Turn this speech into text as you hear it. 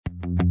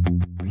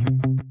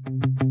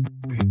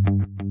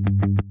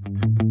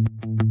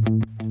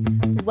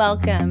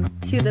Welcome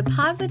to the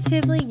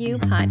Positively You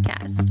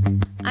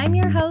podcast. I'm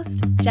your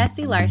host,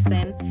 Jessie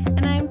Larson,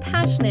 and I'm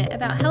passionate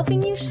about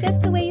helping you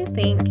shift the way you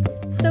think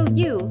so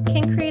you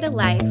can create a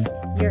life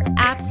you're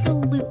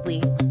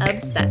absolutely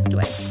obsessed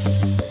with.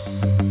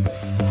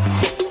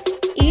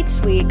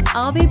 Each week,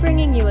 I'll be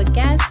bringing you a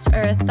guest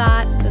or a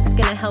thought that's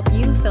going to help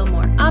you feel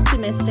more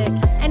optimistic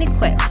and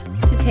equipped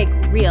to take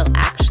real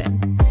action.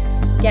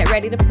 Get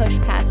ready to push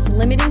past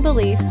limiting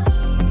beliefs,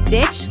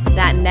 ditch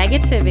that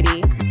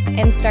negativity,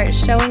 and start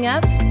showing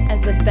up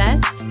as the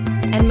best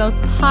and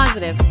most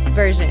positive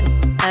version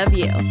of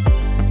you.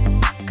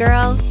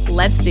 Girl,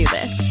 let's do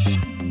this.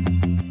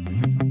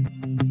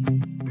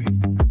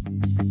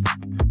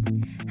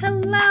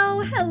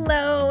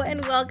 Hello,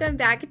 and welcome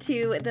back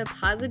to the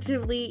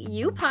Positively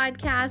You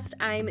podcast.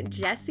 I'm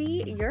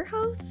Jessie, your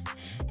host,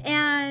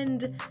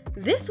 and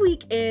this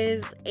week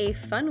is a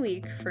fun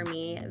week for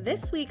me.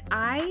 This week,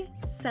 I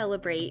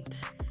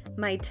celebrate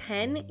my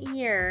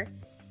 10-year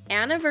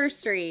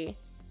anniversary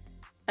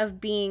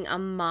of being a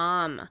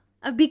mom,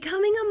 of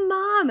becoming a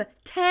mom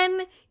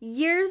 10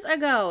 years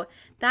ago.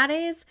 That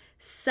is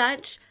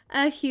such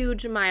a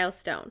huge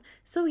milestone.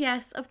 So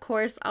yes, of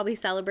course, I'll be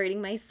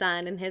celebrating my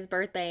son and his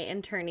birthday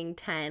and turning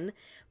 10.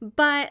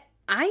 But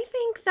I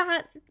think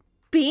that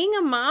being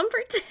a mom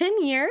for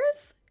 10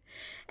 years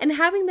and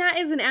having that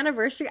as an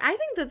anniversary, I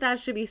think that that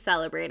should be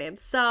celebrated.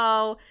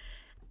 So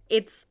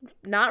it's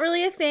not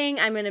really a thing.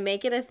 I'm going to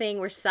make it a thing.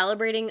 We're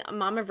celebrating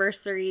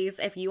momiversaries.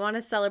 If you want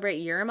to celebrate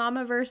your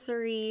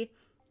momiversary,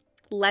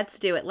 let's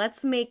do it.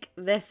 Let's make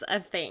this a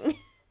thing.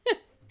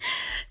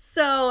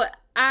 So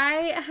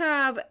I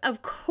have,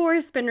 of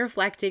course, been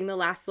reflecting the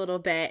last little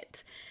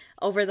bit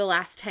over the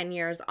last 10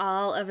 years,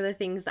 all of the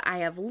things that I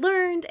have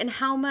learned and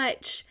how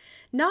much,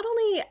 not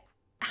only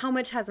how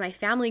much has my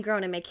family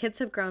grown and my kids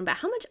have grown, but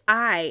how much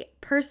I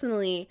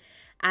personally,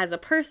 as a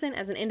person,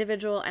 as an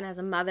individual, and as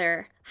a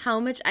mother, how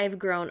much I've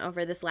grown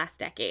over this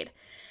last decade.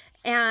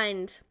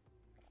 And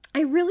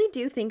I really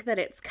do think that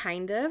it's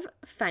kind of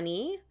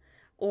funny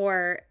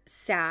or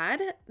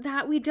sad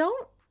that we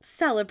don't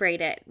celebrate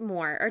it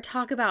more or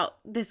talk about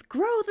this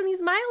growth and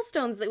these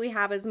milestones that we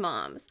have as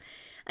moms.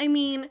 I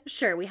mean,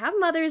 sure, we have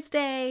Mother's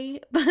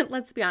Day, but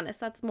let's be honest,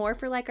 that's more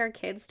for like our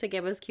kids to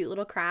give us cute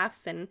little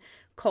crafts and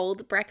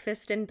cold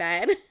breakfast in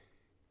bed.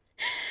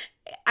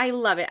 I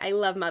love it. I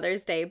love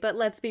Mother's Day, but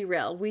let's be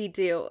real. We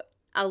do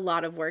a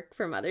lot of work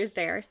for Mother's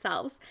Day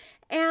ourselves.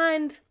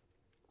 And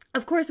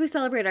of course, we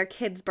celebrate our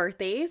kids'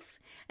 birthdays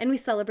and we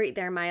celebrate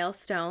their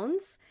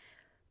milestones.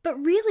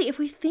 But really, if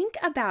we think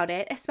about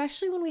it,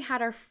 especially when we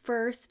had our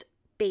first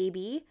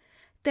baby,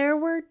 there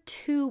were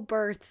 2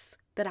 births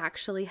that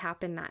actually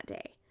happened that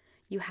day.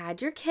 You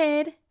had your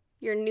kid,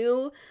 your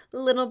new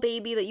little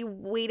baby that you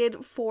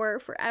waited for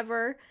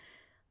forever,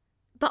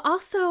 but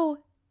also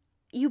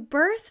you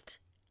birthed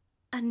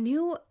a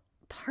new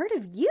part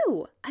of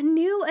you, a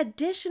new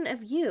addition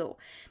of you,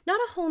 not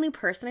a whole new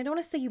person. I don't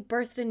want to say you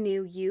birthed a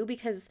new you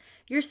because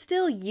you're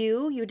still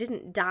you. You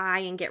didn't die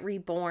and get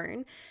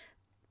reborn,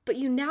 but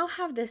you now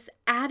have this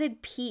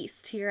added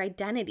piece to your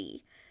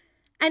identity.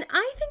 And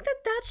I think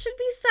that that should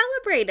be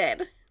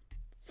celebrated.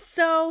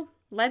 So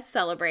let's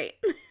celebrate.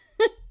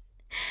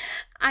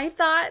 I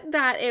thought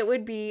that it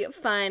would be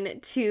fun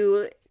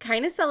to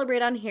kind of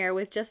celebrate on here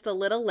with just a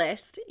little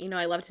list. You know,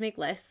 I love to make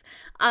lists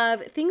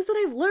of things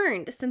that I've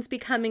learned since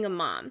becoming a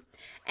mom.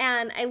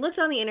 And I looked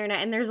on the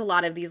internet and there's a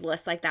lot of these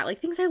lists like that, like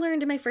things I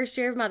learned in my first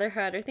year of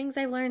motherhood or things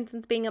I've learned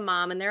since being a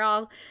mom. And they're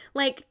all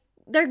like,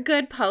 they're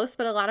good posts,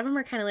 but a lot of them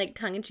are kind of like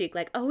tongue in cheek,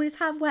 like always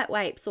have wet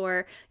wipes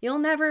or you'll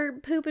never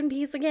poop in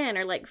peace again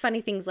or like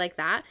funny things like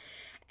that.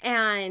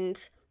 And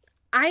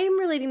I'm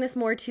relating this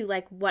more to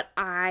like what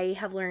I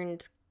have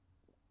learned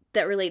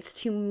that relates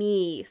to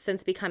me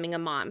since becoming a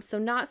mom. So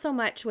not so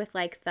much with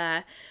like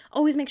the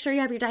always make sure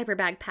you have your diaper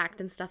bag packed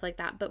and stuff like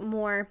that, but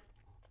more,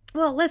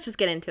 well, let's just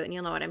get into it and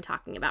you'll know what I'm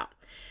talking about.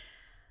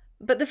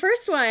 But the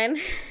first one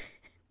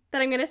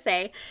that I'm going to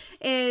say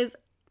is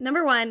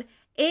number 1,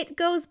 it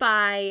goes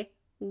by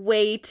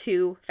way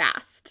too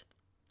fast.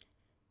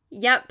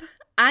 Yep,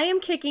 I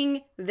am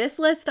kicking this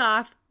list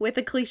off with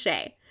a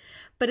cliche,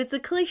 but it's a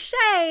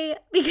cliche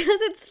because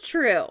it's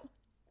true.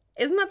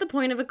 Isn't that the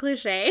point of a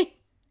cliche?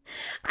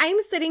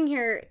 I'm sitting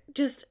here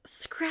just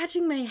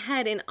scratching my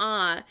head in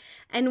awe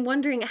and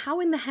wondering how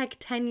in the heck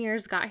 10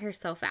 years got here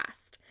so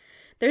fast.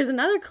 There's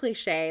another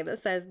cliche that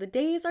says the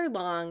days are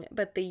long,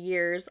 but the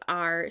years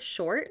are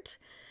short.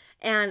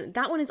 And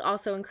that one is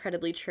also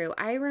incredibly true.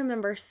 I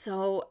remember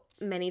so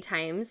many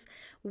times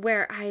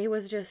where I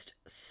was just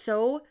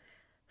so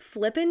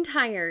flippin'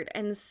 tired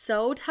and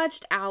so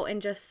touched out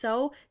and just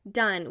so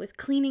done with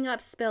cleaning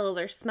up spills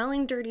or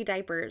smelling dirty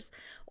diapers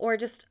or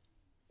just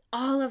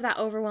all of that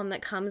overwhelm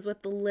that comes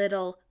with the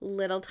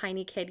little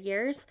tiny kid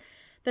years,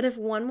 that if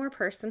one more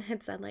person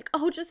had said like,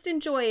 oh, just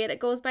enjoy it, it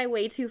goes by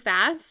way too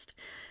fast,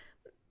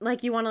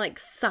 like you want to like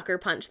sucker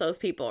punch those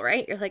people,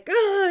 right? You're like,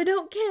 oh, I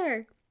don't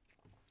care.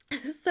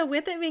 So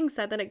with it being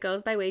said that it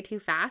goes by way too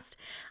fast,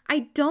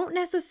 I don't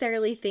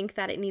necessarily think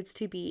that it needs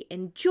to be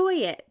enjoy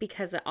it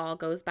because it all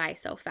goes by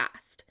so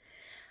fast.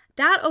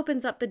 that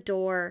opens up the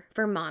door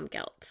for mom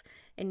guilt.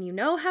 And you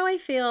know how I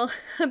feel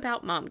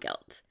about mom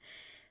guilt.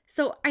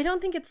 So I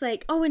don't think it's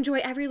like, oh, enjoy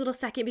every little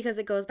second because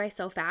it goes by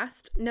so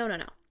fast. No.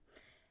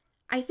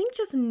 I think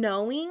just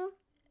knowing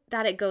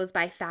that it goes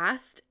by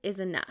fast is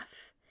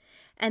enough.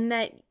 And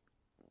that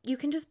you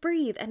can just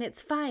breathe and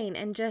it's fine.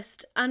 And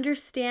just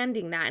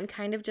understanding that and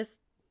kind of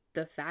just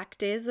the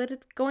fact is that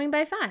it's going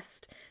by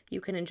fast. You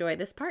can enjoy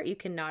this part. You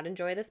cannot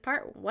enjoy this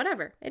part.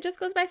 Whatever. It just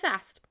goes by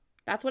fast.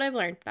 That's what I've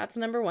learned. That's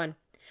number 1.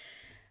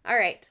 All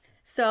right.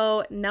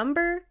 So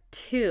number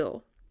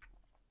 2,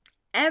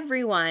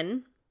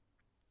 everyone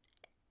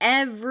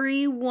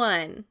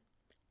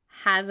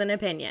has an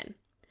opinion.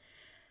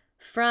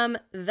 From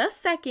the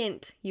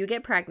second you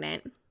get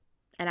pregnant,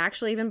 and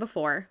actually even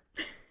before,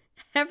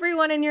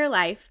 everyone in your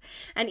life,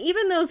 and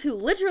even those who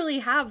literally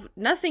have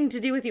nothing to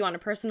do with you on a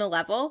personal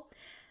level,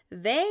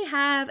 they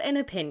have an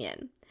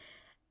opinion.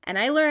 And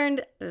I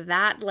learned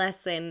that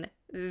lesson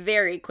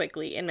very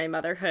quickly in my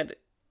motherhood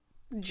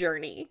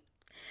journey.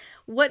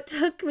 What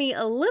took me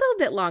a little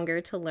bit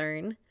longer to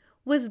learn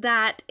was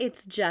that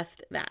it's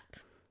just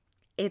that.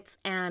 It's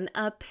an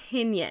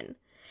opinion.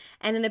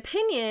 And an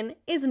opinion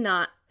is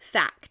not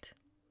fact.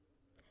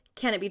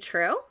 Can it be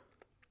true?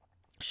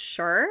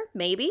 Sure,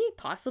 maybe,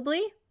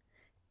 possibly.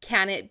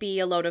 Can it be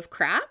a load of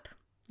crap?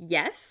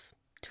 Yes,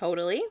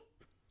 totally.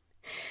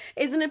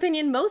 Is an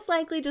opinion most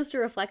likely just a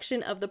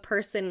reflection of the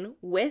person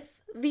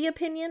with the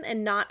opinion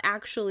and not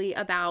actually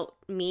about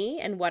me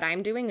and what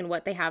I'm doing and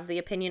what they have the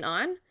opinion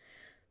on?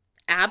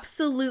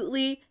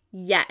 Absolutely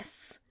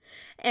yes.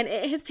 And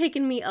it has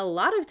taken me a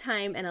lot of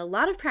time and a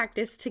lot of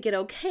practice to get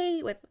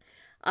okay with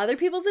other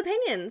people's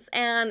opinions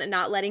and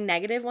not letting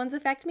negative ones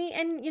affect me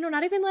and,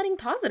 not even letting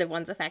positive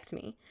ones affect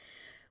me.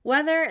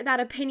 Whether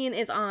that opinion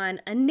is on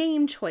a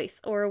name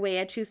choice or a way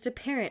I choose to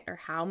parent or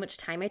how much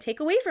time I take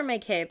away from my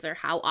kids or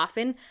how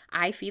often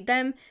I feed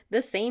them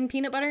the same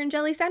peanut butter and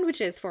jelly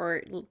sandwiches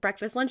for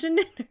breakfast, lunch, and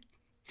dinner.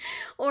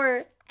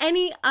 Or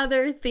any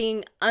other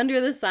thing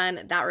under the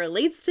sun that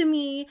relates to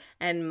me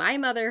and my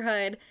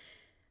motherhood,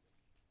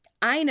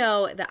 I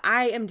know that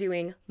I am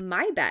doing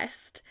my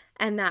best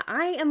and that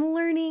I am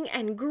learning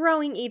and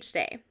growing each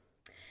day.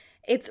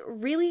 It's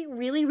really,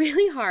 really,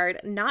 really hard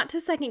not to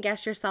second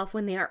guess yourself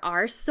when there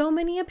are so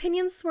many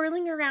opinions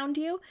swirling around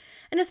you,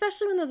 and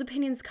especially when those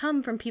opinions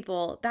come from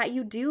people that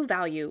you do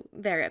value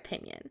their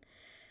opinion.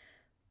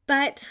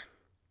 But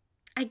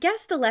I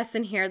guess the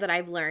lesson here that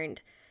I've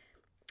learned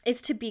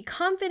is to be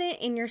confident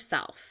in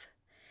yourself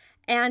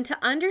and to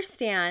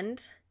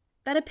understand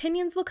that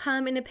opinions will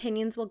come and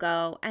opinions will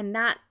go, and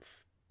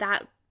that's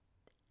that.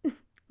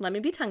 Let me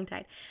be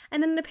tongue-tied.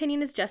 And then an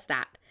opinion is just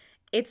that.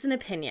 It's an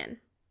opinion.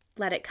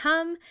 Let it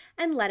come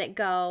and let it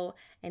go,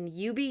 and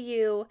you be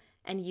you,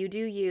 and you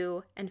do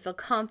you, and feel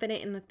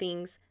confident in the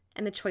things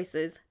and the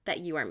choices that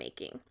you are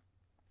making.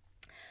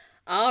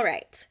 All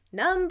right,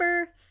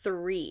 number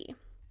 3.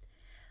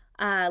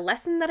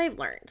 Lesson that I've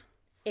learned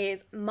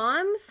is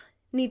moms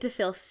need to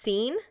feel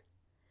seen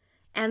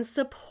and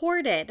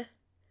supported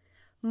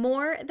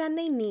more than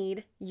they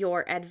need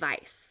your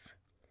advice.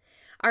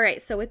 All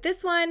right, so with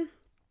this one,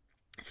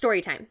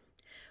 story time.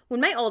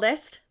 When my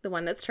oldest, the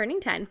one that's turning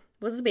 10,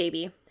 was a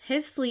baby,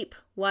 his sleep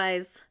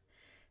was,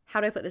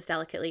 how do I put this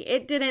delicately?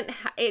 It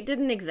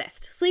didn't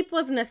exist. Sleep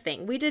wasn't a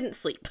thing. We didn't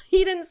sleep.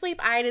 He didn't sleep.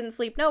 I didn't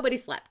sleep. Nobody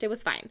slept. It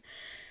was fine.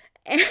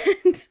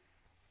 And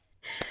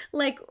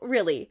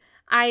really,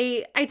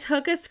 I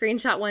took a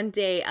screenshot one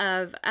day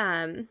of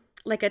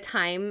a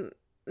time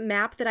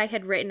map that I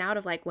had written out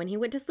of when he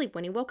went to sleep,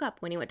 when he woke up,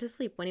 when he went to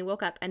sleep, when he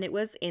woke up, and it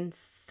was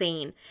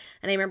insane.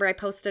 And I remember I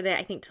posted it,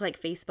 I think, to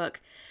Facebook,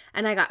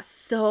 and I got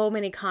so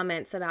many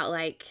comments about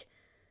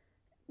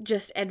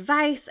just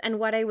advice and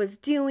what I was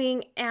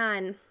doing,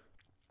 and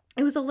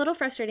it was a little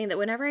frustrating that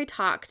whenever I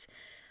talked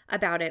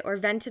about it or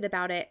vented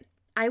about it,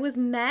 I was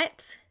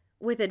met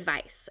with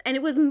advice, and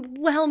it was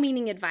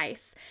well-meaning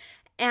advice,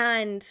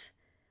 and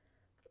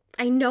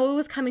I know it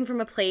was coming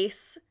from a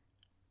place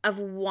of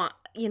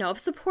of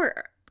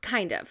support,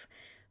 kind of,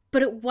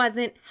 but it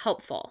wasn't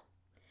helpful.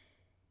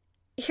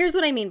 Here's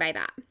what I mean by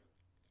that.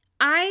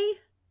 I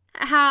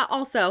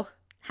also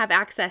have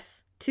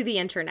access to the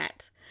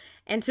internet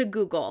and to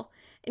Google.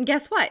 And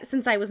guess what?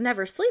 Since I was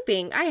never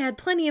sleeping, I had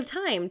plenty of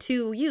time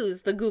to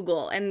use the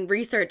Google and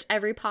research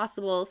every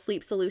possible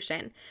sleep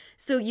solution.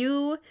 So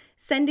you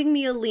sending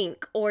me a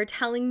link or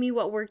telling me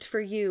what worked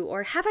for you,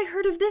 or have I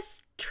heard of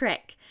this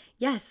trick?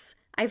 Yes,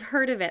 I've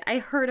heard of it. I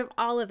heard of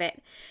all of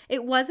it.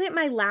 It wasn't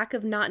my lack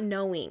of not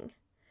knowing.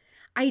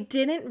 I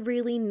didn't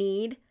really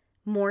need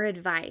more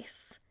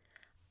advice.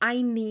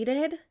 I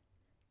needed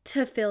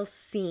to feel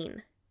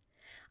seen.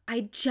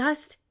 I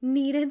just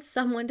needed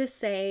someone to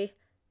say,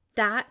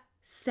 that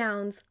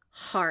sounds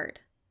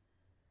hard.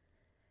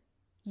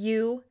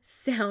 You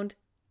sound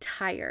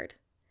tired.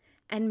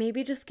 And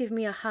maybe just give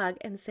me a hug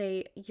and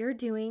say, you're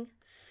doing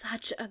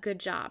such a good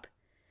job.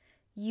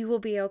 You will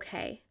be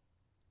okay.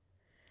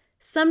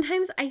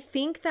 Sometimes I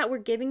think that we're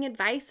giving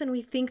advice and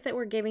we think that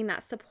we're giving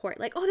that support.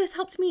 Oh, this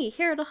helped me.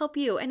 Here, it'll help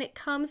you. And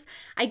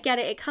I get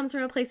it. It comes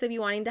from a place of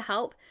you wanting to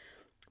help.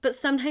 But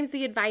sometimes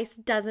the advice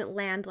doesn't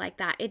land like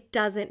that. It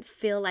doesn't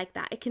feel like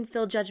that. It can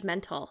feel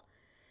judgmental.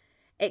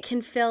 It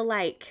can feel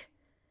like,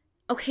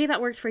 okay,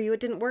 that worked for you. It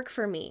didn't work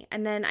for me.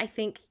 And then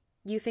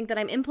you think that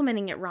I'm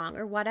implementing it wrong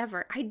or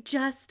whatever. I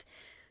just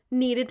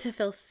needed to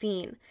feel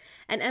seen.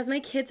 And as my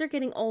kids are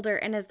getting older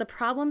and as the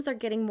problems are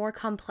getting more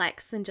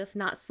complex than just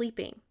not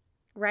sleeping,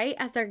 right?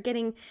 As they're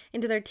getting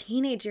into their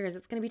teenage years,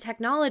 it's going to be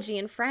technology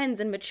and friends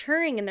and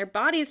maturing and their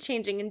bodies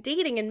changing and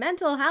dating and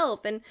mental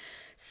health and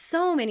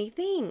so many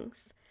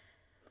things.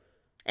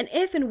 And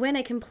if and when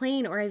I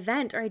complain or I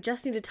vent or I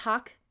just need to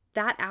talk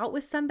that out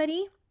with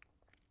somebody,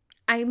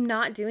 I'm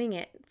not doing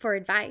it for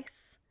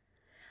advice.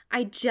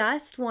 I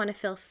just want to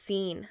feel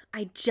seen.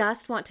 I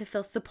just want to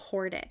feel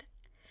supported.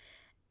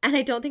 And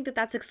I don't think that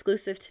that's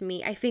exclusive to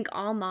me. I think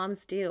all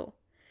moms do.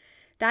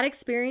 That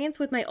experience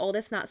with my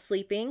oldest not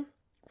sleeping,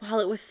 while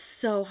it was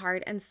so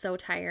hard and so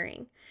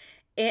tiring,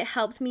 it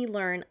helped me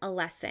learn a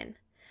lesson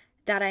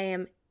that I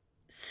am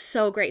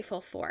so grateful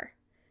for,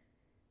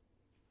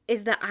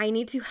 is that I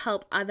need to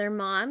help other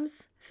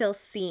moms feel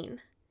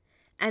seen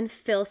and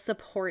feel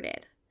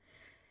supported.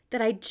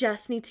 That I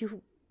just need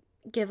to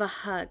give a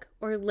hug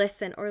or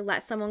listen or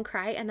let someone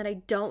cry, and that I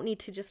don't need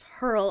to just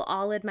hurl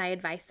all of my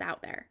advice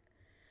out there.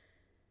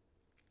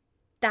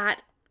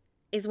 That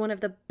is one of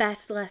the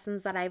best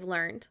lessons that I've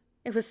learned.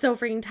 It was so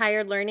freaking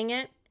tired learning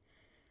it,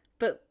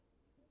 but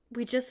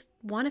we just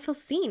want to feel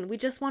seen. We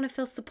just want to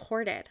feel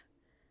supported.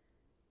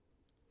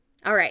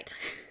 All right.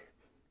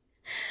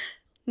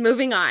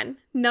 Moving on.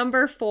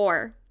 Number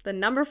 4, the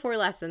number 4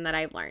 lesson that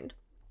I've learned.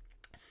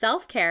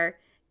 Self-care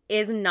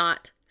is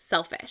not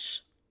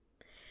selfish.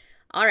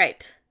 All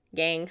right,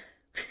 gang.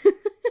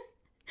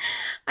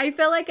 I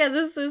feel like as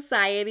a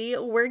society,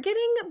 we're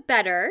getting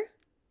better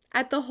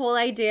at the whole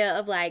idea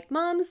of like,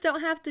 moms don't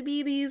have to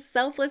be these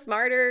selfless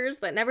martyrs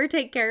that never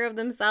take care of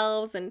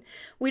themselves, and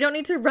we don't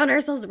need to run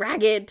ourselves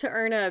ragged to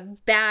earn a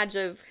badge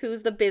of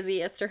who's the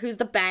busiest or who's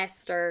the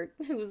best or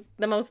who's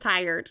the most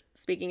tired.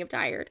 Speaking of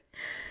tired,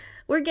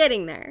 we're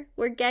getting there.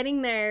 We're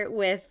getting there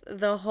with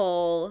the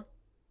whole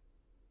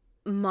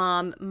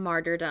mom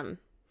martyrdom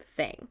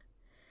thing.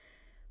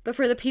 But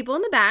for the people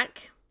in the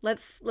back,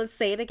 let's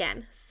say it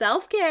again.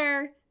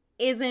 Self-care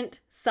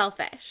isn't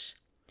selfish.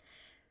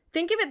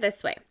 Think of it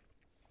this way.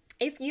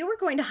 If you were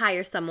going to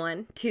hire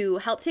someone to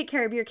help take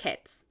care of your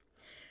kids,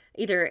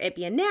 either it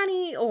be a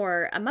nanny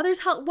or a mother's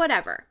help,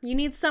 whatever, you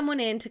need someone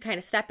in to kind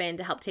of step in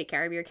to help take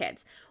care of your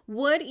kids.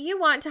 Would you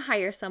want to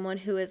hire someone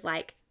who is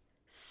like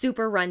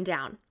super run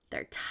down?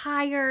 They're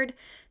tired,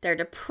 they're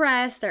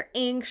depressed, they're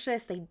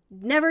anxious, they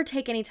never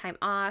take any time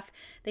off,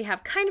 they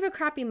have kind of a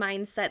crappy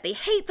mindset, they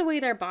hate the way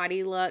their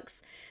body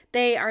looks,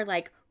 they are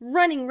like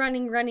running,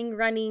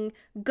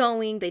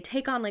 going, they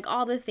take on like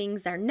all the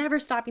things, they're never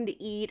stopping to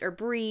eat or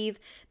breathe,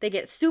 they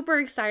get super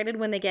excited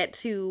when they have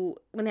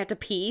to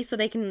pee so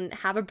they can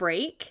have a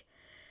break.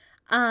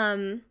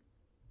 I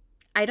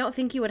don't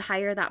think you would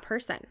hire that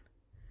person.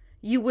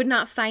 You would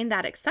not find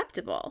that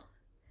acceptable.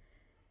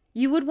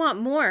 You would want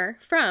more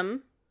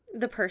from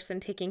the person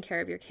taking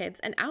care of your kids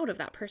and out of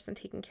that person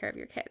taking care of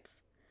your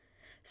kids.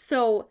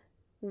 So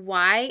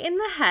why in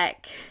the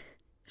heck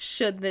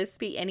should this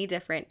be any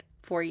different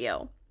for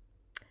you?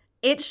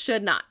 It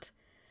should not.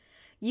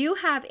 You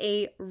have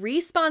a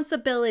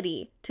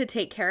responsibility to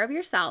take care of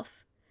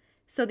yourself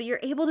so that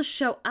you're able to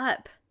show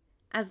up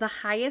as the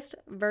highest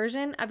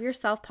version of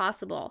yourself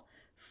possible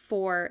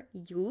for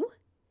you,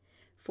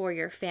 for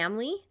your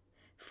family,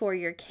 for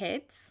your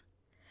kids.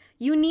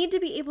 You need to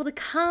be able to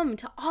come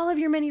to all of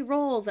your many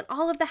roles and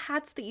all of the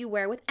hats that you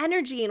wear with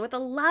energy and with a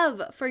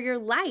love for your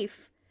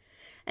life.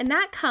 And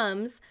that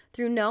comes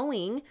through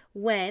knowing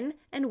when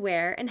and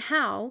where and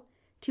how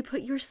to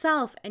put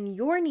yourself and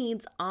your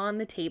needs on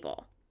the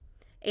table.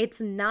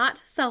 It's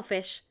not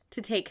selfish to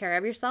take care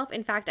of yourself.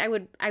 In fact, I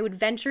would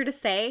venture to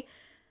say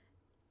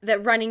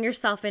that running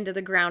yourself into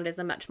the ground is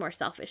a much more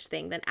selfish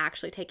thing than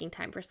actually taking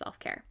time for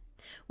self-care.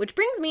 Which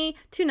brings me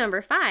to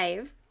number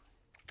 5,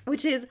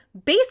 which is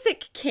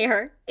basic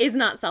care is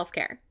not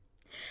self-care.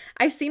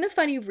 I've seen a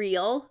funny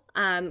reel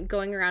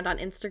going around on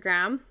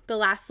Instagram the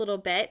last little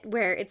bit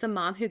where it's a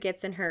mom who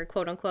gets in her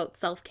quote unquote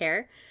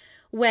self-care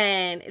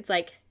when it's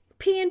like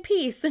pee in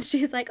peace and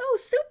she's like, oh,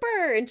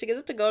 super. And she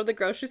gets to go to the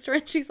grocery store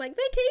and she's like,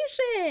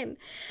 vacation,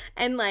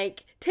 and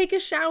like take a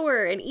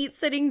shower and eat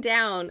sitting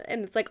down.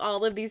 And it's like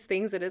all of these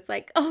things that it's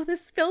like, oh,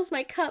 this fills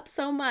my cup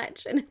so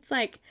much. And it's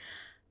like,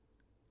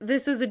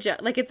 this is a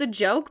joke. Like, it's a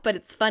joke, but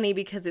it's funny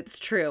because it's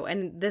true.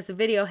 And this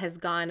video has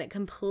gone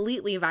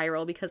completely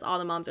viral because all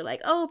the moms are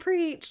like, oh,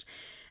 preach.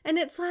 And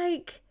it's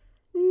like,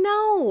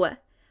 no,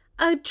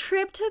 a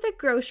trip to the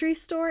grocery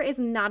store is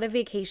not a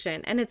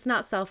vacation and it's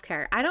not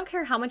self-care. I don't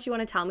care how much you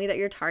want to tell me that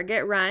your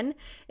Target run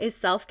is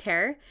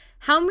self-care.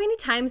 How many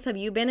times have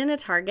you been in a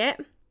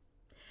Target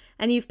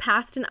and you've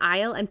passed an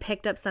aisle and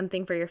picked up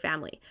something for your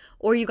family?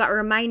 Or you got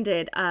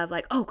reminded of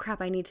like, oh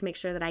crap, I need to make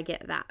sure that I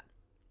get that.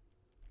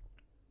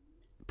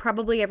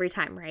 Probably every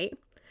time, right?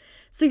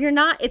 So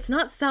it's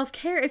not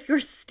self-care if you're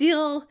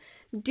still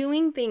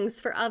doing things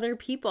for other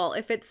people,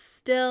 if it's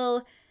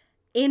still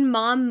in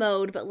mom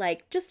mode, but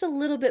like just a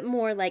little bit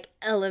more like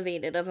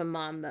elevated of a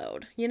mom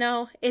mode.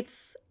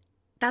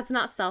 That's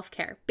not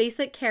self-care.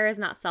 Basic care is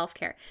not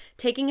self-care.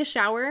 Taking a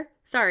shower,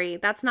 sorry,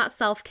 that's not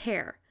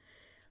self-care.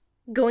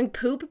 Going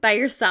poop by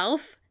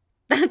yourself,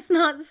 that's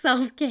not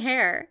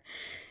self-care.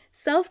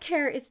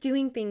 Self-care is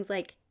doing things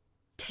like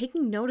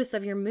taking notice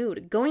of your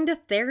mood, going to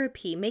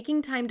therapy,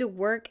 making time to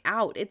work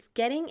out. It's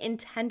getting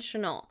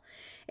intentional.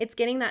 It's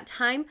getting that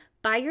time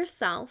by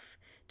yourself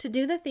to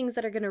do the things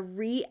that are going to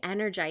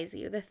re-energize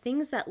you, the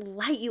things that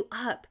light you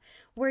up,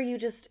 where you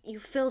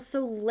feel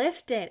so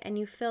lifted and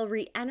you feel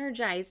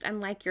re-energized and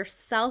like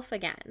yourself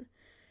again.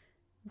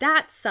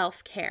 That's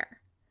self-care.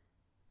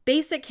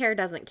 Basic care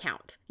doesn't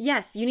count.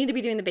 Yes, you need to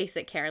be doing the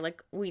basic care.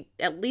 Like, we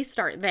at least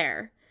start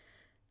there.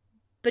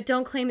 But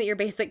don't claim that your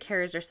basic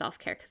care is your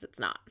self-care, because it's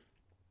not.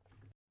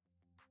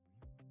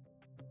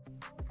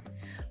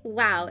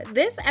 Wow,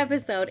 this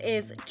episode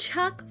is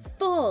chock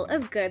full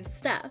of good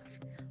stuff.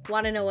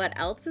 Want to know what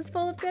else is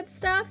full of good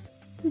stuff?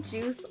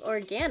 Juice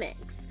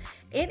Organics.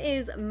 It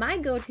is my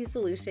go-to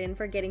solution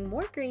for getting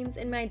more greens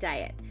in my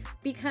diet,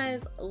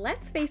 because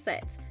let's face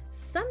it,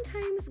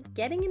 sometimes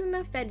getting in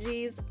enough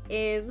veggies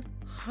is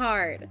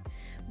hard,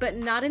 but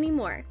not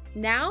anymore.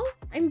 Now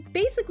I'm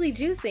basically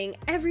juicing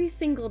every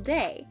single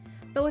day,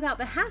 but without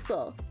the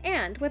hassle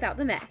and without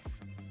the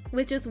mess.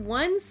 With just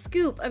one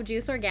scoop of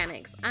Juice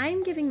Organics,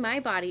 I'm giving my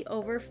body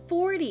over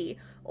 40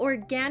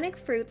 organic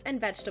fruits and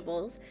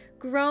vegetables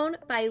grown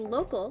by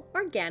local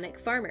organic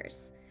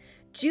farmers.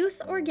 Juice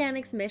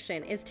Organics'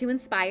 mission is to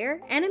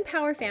inspire and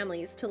empower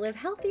families to live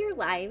healthier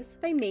lives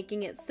by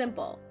making it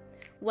simple.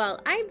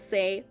 Well, I'd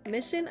say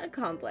mission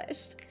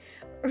accomplished.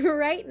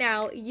 Right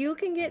now, you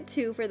can get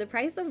 2 for the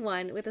price of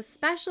 1 with a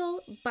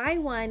special buy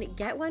 1,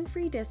 get 1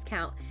 free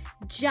discount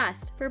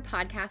just for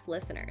podcast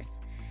listeners.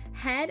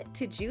 Head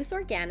to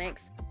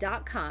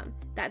juiceorganics.com.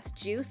 That's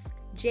juice,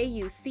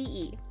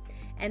 Juice,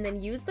 and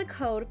then use the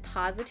code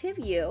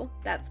POSITIVEU,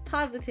 that's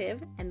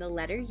positive and the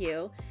letter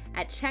U,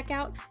 at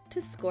checkout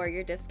to score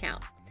your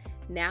discount.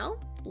 Now,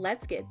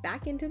 let's get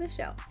back into the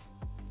show.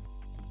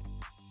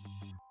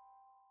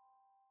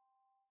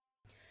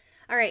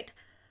 All right,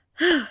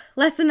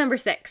 lesson number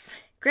 6,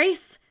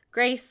 grace,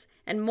 grace,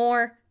 and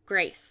more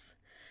grace.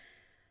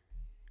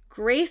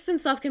 Grace and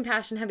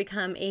self-compassion have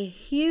become a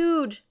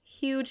huge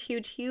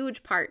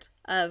part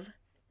of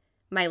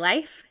my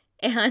life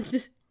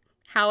and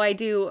how I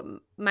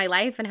do my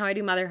life and how I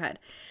do motherhood.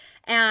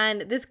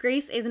 And this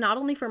grace is not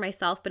only for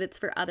myself, but it's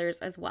for others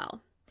as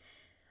well.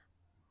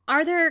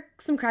 Are there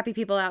some crappy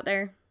people out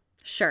there?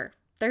 Sure,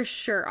 there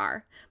sure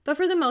are. But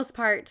for the most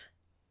part,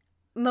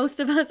 most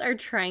of us are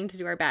trying to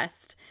do our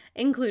best,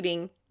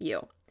 including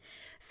you.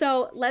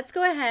 So let's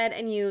go ahead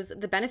and use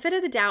the benefit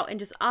of the doubt and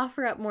just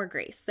offer up more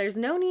grace. There's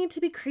no need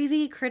to be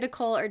crazy,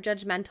 critical, or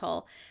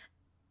judgmental.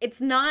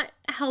 It's not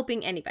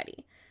helping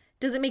anybody.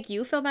 Does it make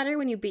you feel better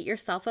when you beat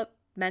yourself up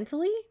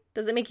mentally?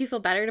 Does it make you feel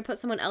better to put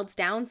someone else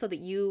down so that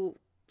you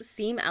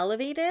seem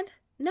elevated?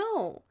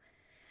 No.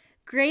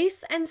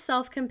 Grace and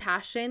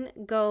self-compassion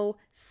go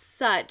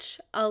such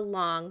a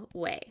long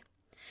way.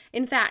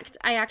 In fact,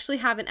 I actually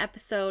have an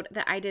episode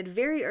that I did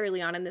very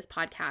early on in this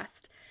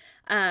podcast.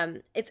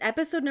 It's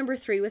episode number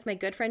 3 with my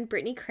good friend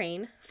Brittany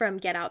Crane from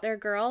Get Out There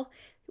Girl.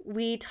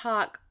 We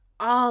talk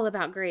all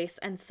about grace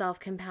and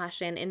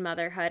self-compassion in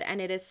motherhood, and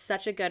it is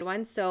such a good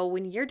one. So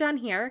when you're done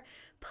here,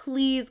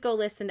 please go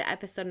listen to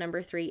episode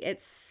number 3.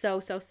 It's so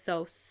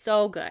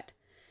good.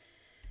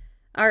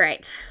 All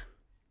right.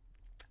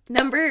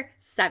 Number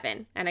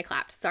 7, and I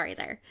clapped. Sorry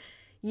there.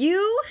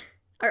 You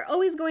are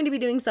always going to be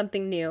doing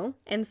something new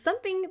and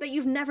something that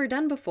you've never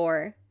done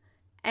before.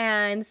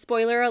 And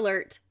spoiler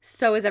alert,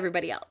 so is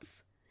everybody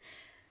else.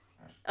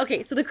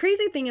 Okay, so the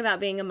crazy thing about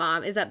being a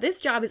mom is that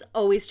this job is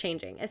always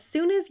changing. As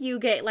soon as you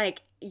get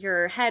like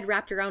your head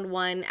wrapped around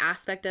one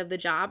aspect of the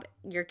job,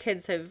 your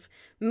kids have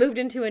moved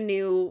into a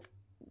new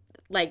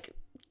like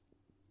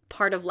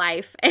part of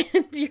life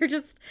and you're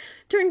just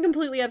turned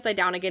completely upside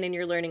down again and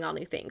you're learning all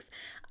new things.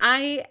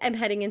 I am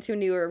heading into a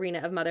new arena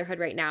of motherhood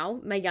right now.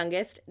 My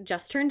youngest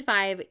just turned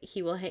 5.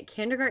 He will hit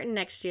kindergarten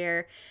next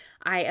year.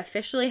 I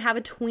officially have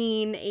a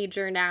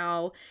tween-ager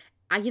now.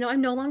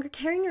 I'm no longer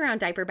carrying around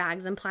diaper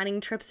bags and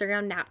planning trips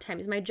around nap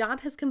times. My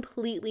job has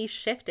completely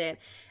shifted,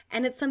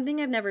 and it's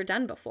something I've never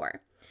done before.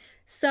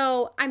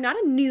 So I'm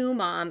not a new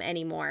mom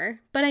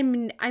anymore, but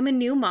I'm a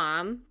new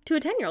mom to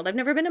a 10-year-old. I've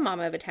never been a mom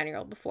of a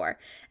 10-year-old before,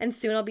 and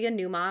soon I'll be a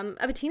new mom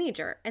of a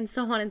teenager, and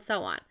so on and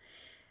so on.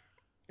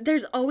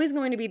 There's always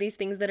going to be these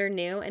things that are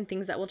new and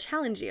things that will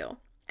challenge you.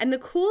 And the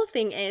cool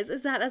thing is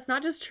that that's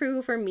not just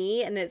true for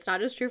me, and it's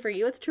not just true for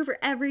you. It's true for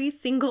every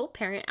single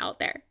parent out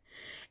there.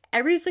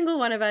 Every single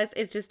one of us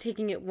is just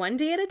taking it one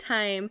day at a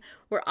time.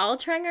 We're all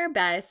trying our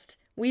best.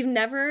 We've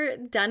never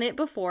done it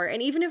before.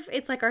 And even if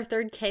it's like our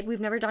 3rd kid, we've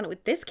never done it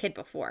with this kid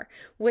before,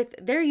 with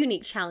their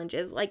unique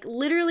challenges. Like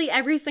literally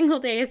every single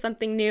day is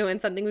something new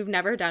and something we've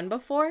never done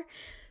before.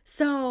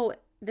 So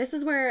this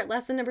is where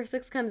lesson number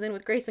 6 comes in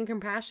with grace and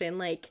compassion.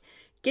 Like,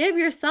 give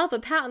yourself a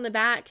pat on the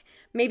back.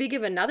 Maybe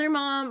give another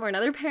mom or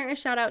another parent a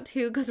shout out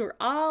too, because we're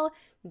all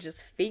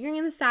just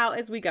figuring this out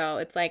as we go.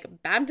 It's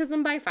like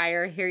baptism by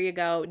fire. Here you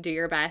go. Do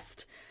your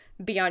best.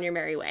 Be on your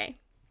merry way.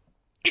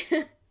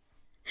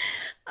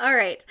 All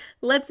right,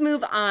 let's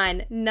move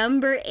on.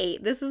 Number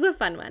 8. This is a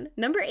fun one.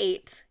 Number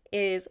 8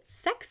 is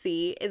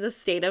sexy is a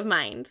state of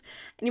mind.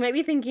 And you might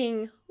be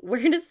thinking,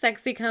 where does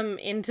sexy come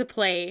into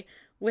play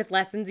with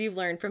lessons you've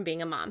learned from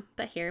being a mom?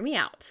 But hear me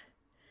out.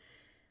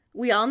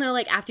 We all know,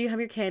 like, after you have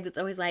your kids, it's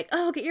always like,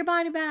 oh, get your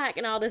body back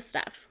and all this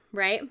stuff,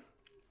 right?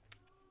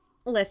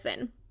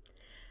 Listen,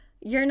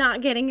 you're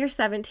not getting your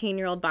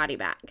 17-year-old body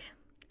back.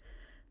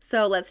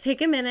 So let's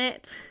take a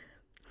minute,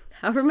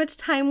 however much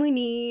time we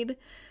need.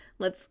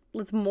 Let's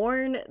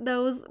mourn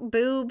those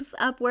boobs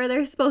up where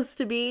they're supposed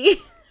to be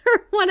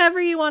or whatever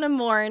you want to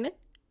mourn.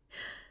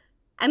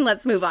 And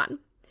let's move on.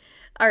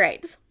 All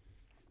right.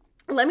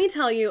 Let me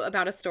tell you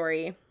about a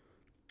story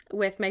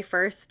with my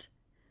first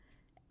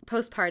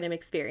postpartum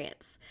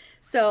experience.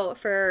 So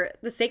for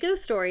the sake of the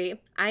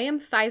story, I am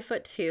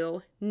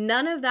 5'2".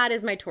 None of that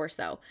is my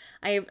torso.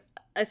 I have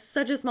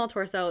such a small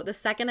torso. The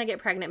second I get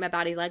pregnant, my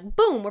body's like,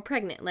 boom, we're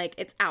pregnant. Like,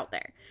 it's out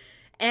there.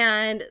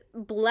 And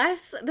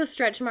bless the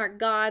stretch mark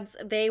gods,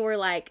 they were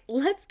like,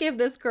 let's give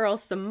this girl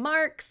some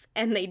marks.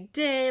 And they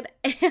did.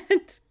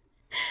 And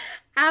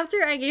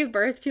after I gave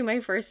birth to my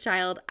first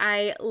child,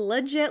 I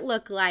legit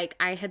looked like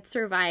I had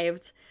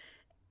survived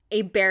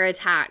a bear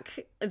attack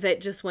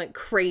that just went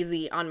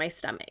crazy on my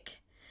stomach.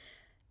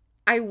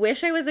 I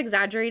wish I was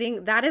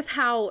exaggerating. That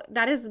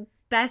is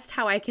best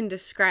how I can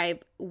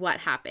describe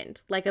what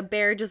happened. Like a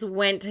bear just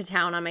went to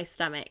town on my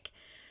stomach.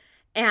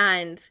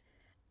 And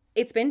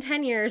it's been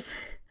 10 years,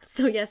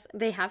 so yes,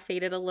 they have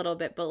faded a little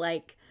bit, but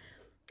like,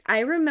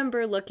 I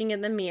remember looking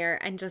in the mirror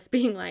and just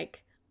being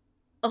like,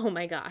 oh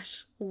my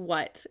gosh,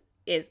 what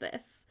is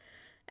this?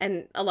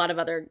 And a lot of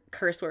other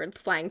curse words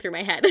flying through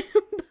my head,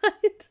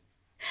 but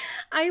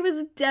I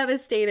was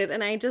devastated,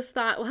 and I just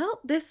thought, well,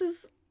 this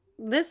is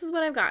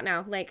what I've got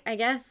now. Like, I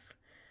guess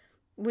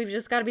we've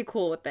just got to be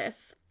cool with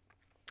this.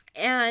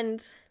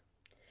 And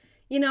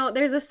you know,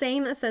 there's a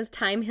saying that says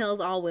time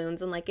heals all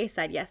wounds. And like I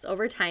said, yes,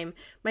 over time,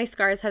 my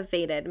scars have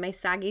faded. My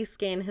saggy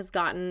skin has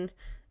gotten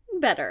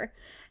better.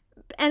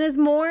 And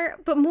more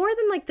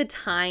than like the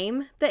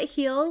time that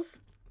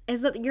heals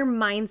is that your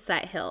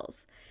mindset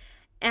heals.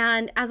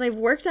 And as I've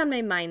worked on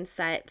my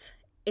mindset,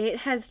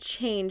 it has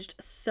changed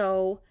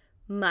so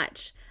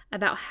much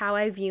about how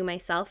I view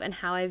myself and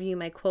how I view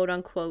my quote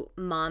unquote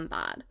mom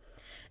bod.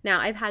 Now,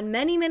 I've had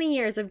many, many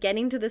years of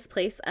getting to this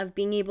place of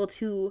being able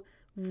to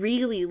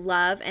really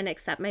love and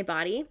accept my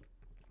body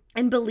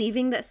and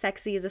believing that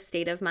sexy is a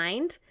state of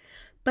mind,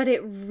 but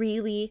it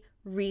really,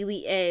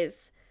 really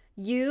is.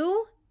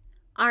 You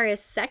are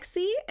as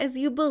sexy as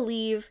you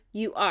believe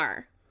you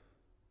are.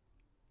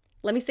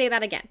 Let me say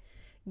that again.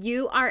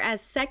 You are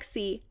as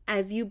sexy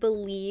as you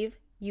believe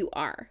you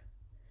are.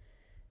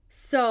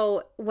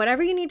 So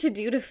whatever you need to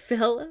do to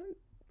feel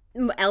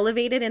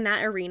elevated in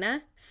that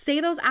arena, say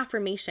those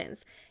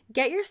affirmations.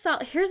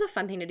 Here's a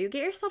fun thing to do.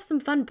 Get yourself some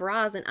fun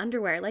bras and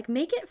underwear. Like,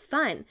 make it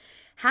fun.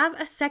 Have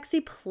a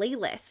sexy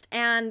playlist.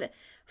 And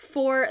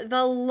for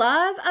the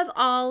love of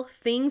all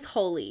things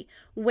holy,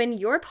 when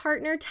your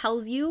partner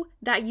tells you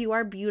that you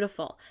are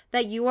beautiful,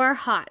 that you are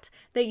hot,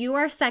 that you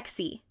are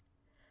sexy,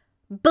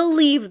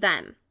 believe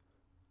them.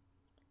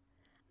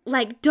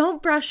 Like,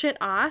 don't brush it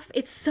off.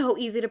 It's so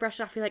easy to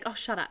brush it off. You're like, oh,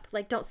 shut up.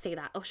 Like, don't say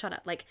that. Oh, shut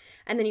up. Like,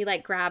 and then you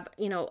like grab,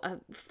 a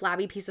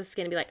flabby piece of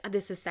skin and be like, oh,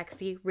 this is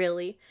sexy.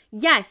 Really?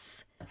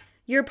 Yes.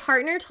 Your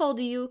partner told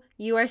you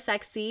you are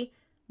sexy.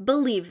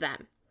 Believe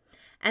them.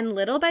 And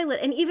little by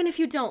little, and even if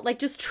you don't, like,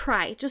 just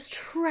try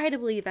to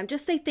believe them.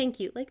 Just say thank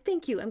you. Like,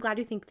 thank you. I'm glad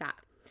you think that.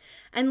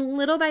 And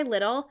little by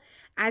little,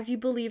 as you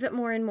believe it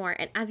more and more,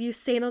 and as you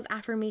say those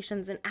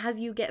affirmations, and as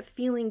you get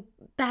feeling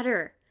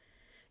better,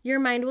 your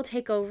mind will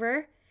take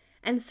over.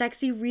 And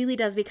sexy really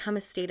does become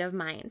a state of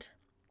mind.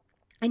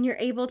 And you're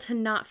able to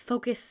not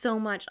focus so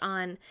much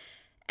on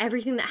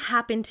everything that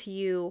happened to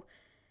you,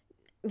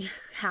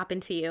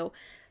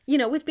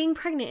 with being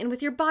pregnant and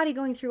with your body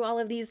going through all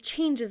of these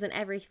changes and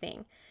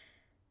everything.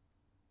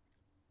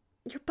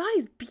 Your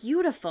body's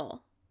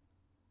beautiful.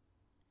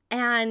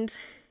 And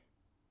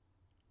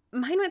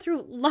mine went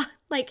through,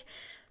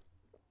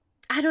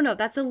 I don't know,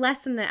 that's a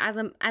lesson that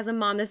as a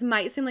mom, this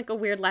might seem like a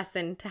weird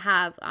lesson to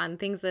have on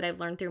things that I've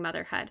learned through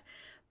motherhood.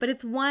 But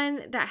it's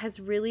one that has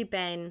really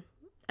been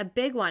a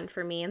big one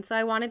for me. And so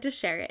I wanted to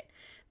share it.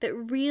 That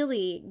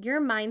really your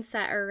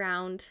mindset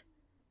around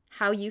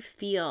how you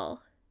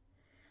feel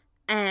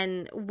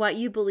and what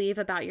you believe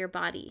about your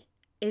body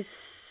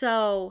is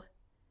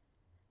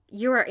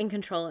you are in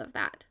control of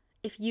that.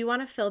 If you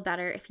want to feel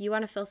better, if you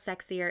want to feel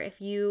sexier,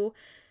 if you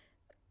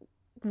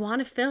want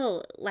to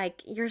feel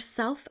like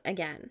yourself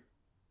again,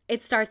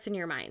 it starts in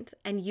your mind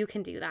and you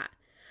can do that.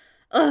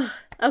 Ugh,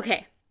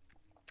 okay.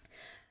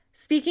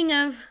 Speaking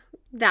of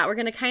that, we're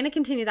going to kind of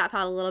continue that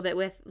thought a little bit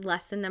with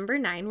lesson number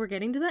 9. We're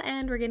getting to the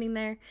end. We're getting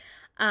there.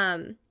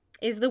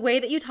 Is the way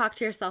that you talk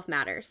to yourself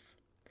matters.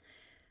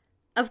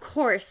 Of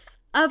course,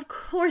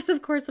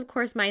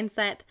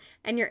 mindset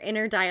and your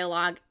inner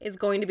dialogue is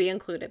going to be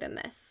included in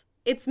this.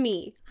 It's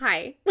me.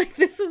 Hi. Like,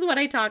 this is what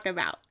I talk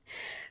about.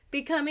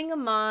 Becoming a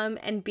mom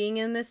and being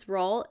in this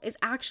role is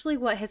actually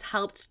what has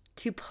helped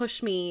to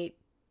push me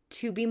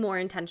to be more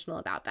intentional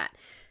about that,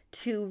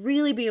 to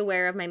really be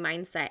aware of my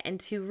mindset and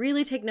to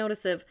really take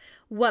notice of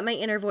what my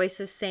inner voice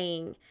is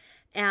saying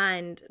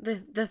and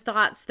the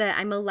thoughts that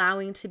I'm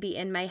allowing to be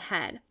in my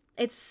head.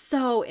 It's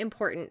so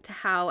important to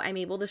how I'm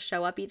able to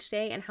show up each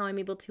day and how I'm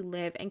able to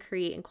live and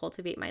create and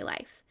cultivate my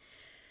life.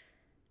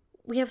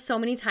 We have so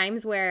many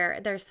times where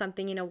there's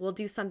something, we'll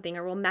do something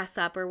or we'll mess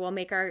up or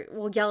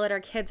we'll yell at our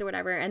kids or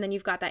whatever. And then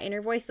you've got that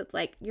inner voice that's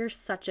like, you're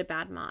such a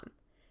bad mom.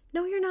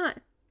 No, you're not.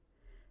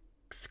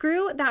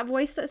 Screw that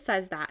voice that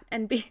says that.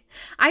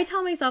 I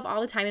tell myself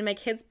all the time, and my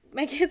kids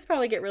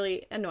probably get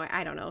really annoyed.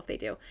 I don't know if they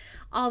do.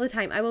 All the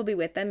time I will be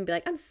with them and be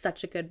like, I'm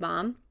such a good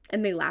mom.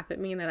 And they laugh at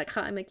me and they're like,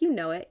 huh? I'm like, you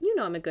know it. You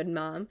know I'm a good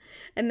mom.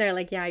 And they're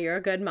like, yeah, you're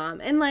a good mom.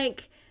 And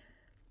like,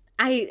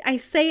 I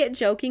say it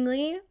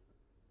jokingly,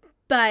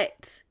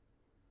 but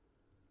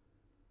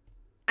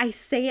I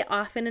say it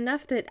often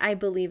enough that I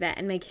believe it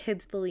and my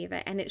kids believe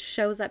it. And it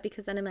shows up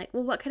because then I'm like,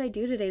 well, what could I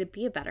do today to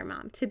be a better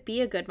mom, to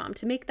be a good mom,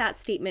 to make that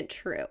statement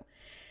true?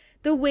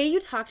 The way you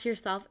talk to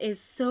yourself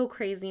is so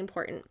crazy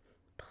important.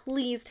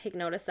 Please take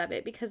notice of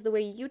it because the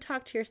way you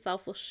talk to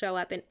yourself will show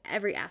up in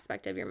every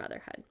aspect of your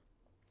motherhood.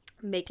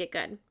 Make it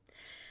good.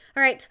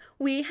 All right,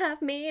 we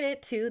have made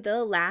it to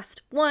the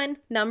last one.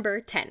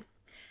 Number 10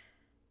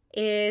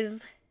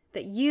 is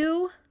that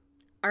you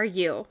are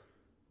you.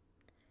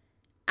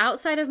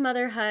 Outside of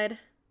motherhood,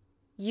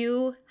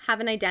 you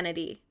have an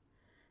identity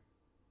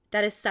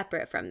that is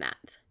separate from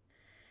that.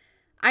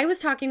 I was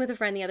talking with a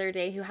friend the other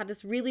day who had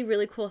this really,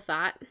 really cool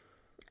thought.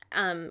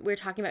 We were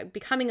talking about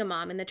becoming a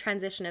mom and the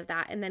transition of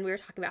that. And then we were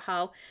talking about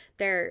how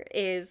there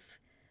is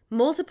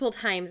multiple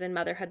times in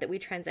motherhood that we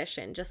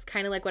transition, just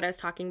kind of like what I was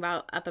talking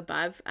about up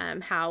above,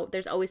 how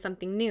there's always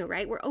something new,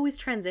 right? We're always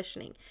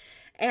transitioning.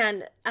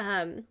 And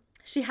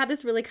she had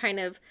this really kind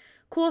of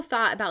cool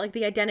thought about like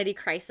the identity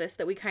crisis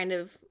that we kind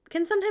of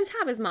can sometimes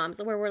have as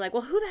moms, where we're like,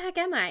 well, who the heck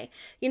am I?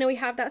 We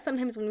have that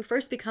sometimes when we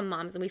first become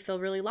moms and we feel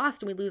really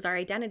lost and we lose our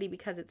identity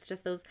because it's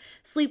just those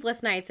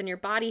sleepless nights and your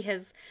body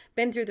has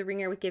been through the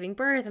ringer with giving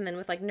birth and then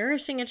with like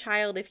nourishing a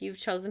child if you've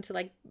chosen to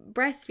like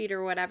breastfeed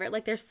or whatever.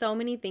 Like there's so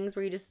many things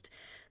where you just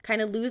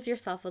kind of lose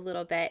yourself a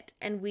little bit.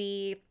 And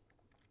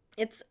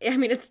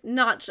it's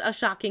not a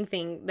shocking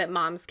thing that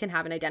moms can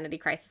have an identity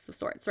crisis of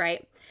sorts,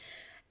 right?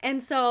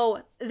 And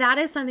so that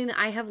is something that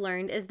I have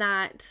learned is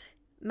that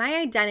my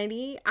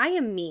identity, I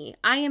am me.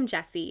 I am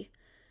Jessie.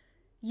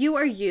 You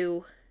are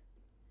you.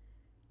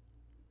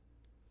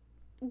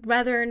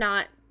 Whether or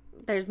not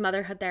there's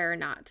motherhood there or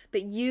not.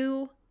 That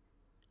you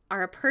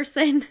are a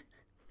person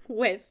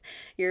with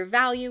your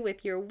value,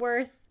 with your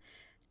worth,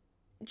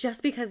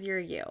 just because you're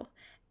you.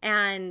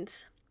 And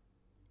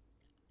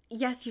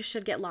yes, you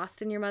should get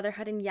lost in your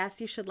motherhood. And yes,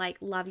 you should like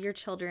love your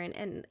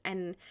children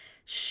and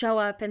show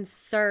up and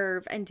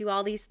serve and do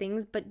all these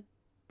things. But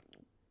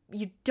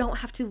you don't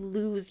have to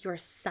lose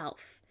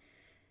yourself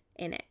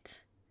in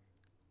it,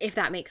 if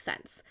that makes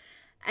sense.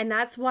 And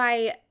that's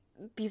why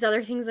these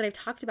other things that I've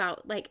talked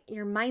about, like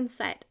your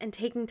mindset and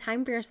taking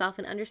time for yourself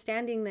and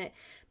understanding that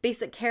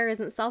basic care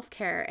isn't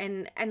self-care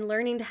and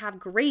learning to have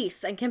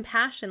grace and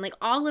compassion, like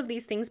all of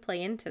these things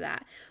play into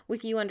that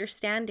with you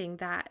understanding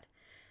that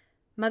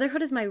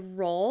motherhood is my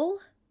role.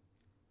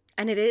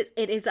 And it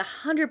is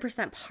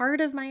 100%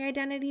 part of my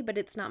identity, but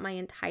it's not my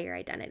entire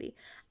identity.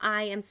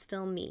 I am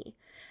still me,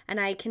 and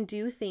I can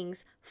do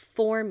things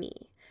for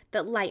me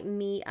that light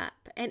me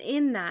up. And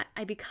in that,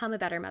 I become a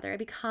better mother. I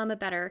become a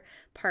better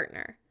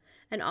partner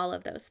and all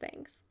of those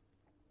things.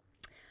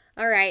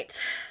 All right,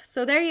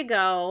 so there you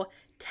go.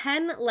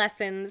 10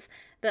 lessons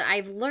that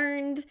I've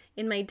learned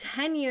in my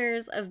 10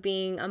 years of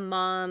being a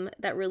mom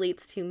that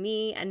relates to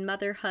me and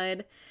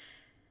motherhood.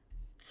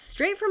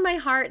 Straight from my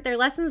heart. They're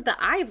lessons that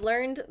I've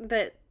learned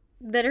that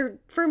are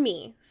for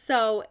me.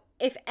 So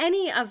if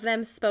any of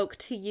them spoke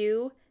to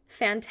you,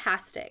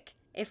 fantastic.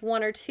 If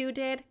one or two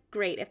did,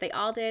 great. If they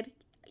all did,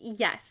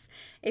 yes.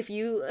 If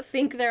you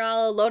think they're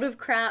all a load of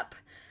crap,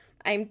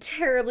 I'm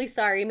terribly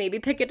sorry. Maybe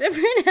pick a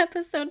different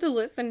episode to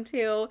listen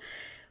to.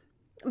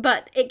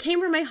 But it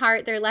came from my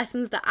heart. They're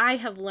lessons that I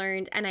have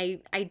learned, and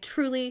I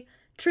truly,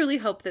 truly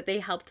hope that they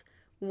helped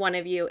one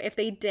of you. If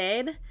they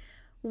did,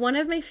 one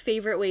of my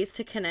favorite ways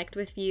to connect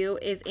with you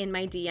is in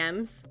my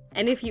DMs.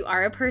 And if you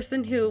are a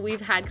person who we've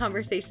had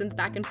conversations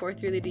back and forth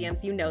through the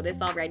DMs, you know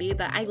this already,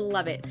 but I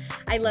love it.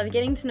 I love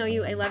getting to know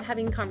you. I love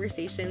having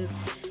conversations,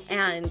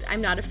 and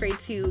I'm not afraid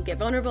to get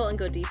vulnerable and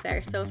go deep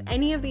there. So if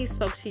any of these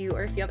spoke to you,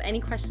 or if you have any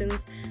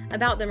questions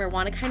about them or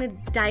want to kind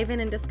of dive in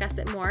and discuss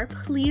it more,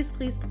 please,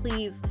 please,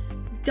 please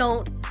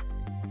don't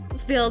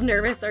feel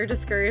nervous or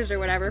discouraged or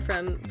whatever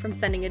from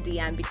sending a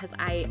DM, because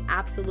I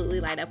absolutely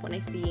light up when I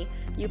see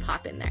you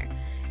pop in there.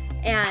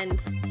 And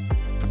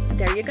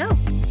there you go.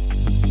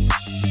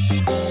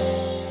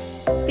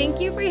 Thank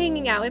you for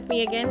hanging out with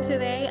me again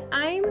today.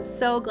 I'm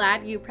so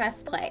glad you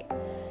pressed play.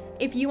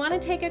 If you want to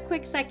take a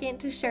quick second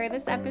to share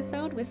this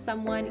episode with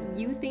someone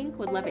you think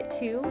would love it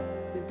too,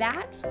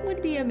 that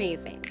would be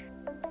amazing.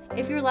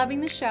 If you're loving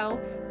the show,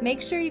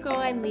 make sure you go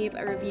and leave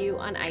a review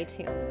on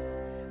iTunes.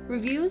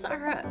 Reviews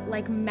are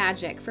like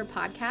magic for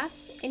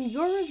podcasts, and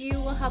your review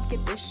will help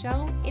get this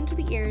show into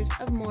the ears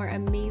of more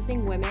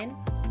amazing women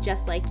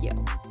just like you.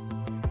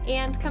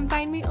 And come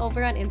find me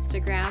over on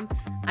Instagram.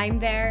 I'm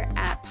there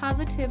at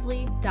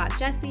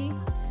positively.jessie,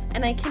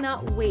 and I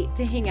cannot wait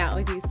to hang out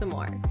with you some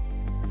more.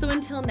 So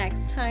until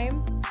next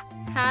time,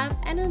 have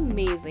an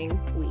amazing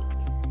week.